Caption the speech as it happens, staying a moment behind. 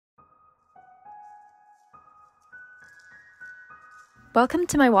Welcome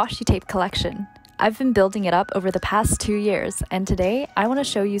to my washi tape collection. I've been building it up over the past 2 years, and today I want to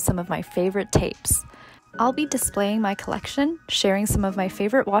show you some of my favorite tapes. I'll be displaying my collection, sharing some of my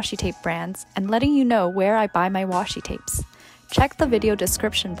favorite washi tape brands, and letting you know where I buy my washi tapes. Check the video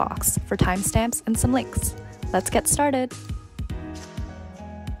description box for timestamps and some links. Let's get started!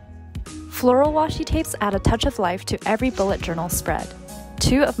 Floral washi tapes add a touch of life to every bullet journal spread.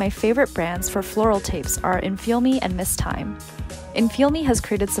 Two of my favorite brands for floral tapes are Infeel-Me and Miss Time. Infeel-Me has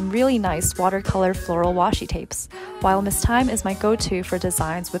created some really nice watercolor floral washi tapes, while Miss Time is my go-to for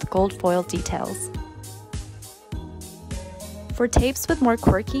designs with gold foil details. For tapes with more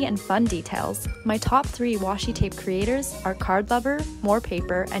quirky and fun details, my top 3 washi tape creators are Card Lover, More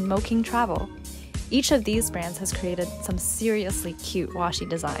Paper, and Moking Travel. Each of these brands has created some seriously cute washi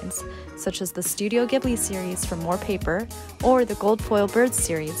designs, such as the Studio Ghibli series from More Paper or the Gold Foil Birds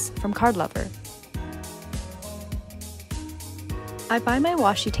series from Card Lover. I buy my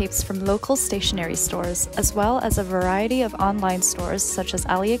washi tapes from local stationery stores, as well as a variety of online stores such as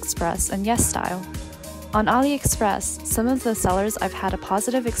AliExpress and YesStyle. On AliExpress, some of the sellers I've had a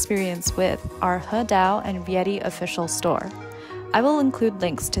positive experience with are He-Dao and Yeti Official Store. I will include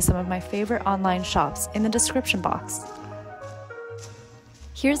links to some of my favorite online shops in the description box.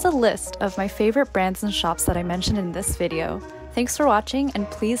 Here's a list of my favorite brands and shops that I mentioned in this video. Thanks for watching,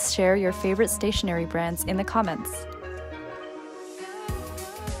 and please share your favorite stationery brands in the comments.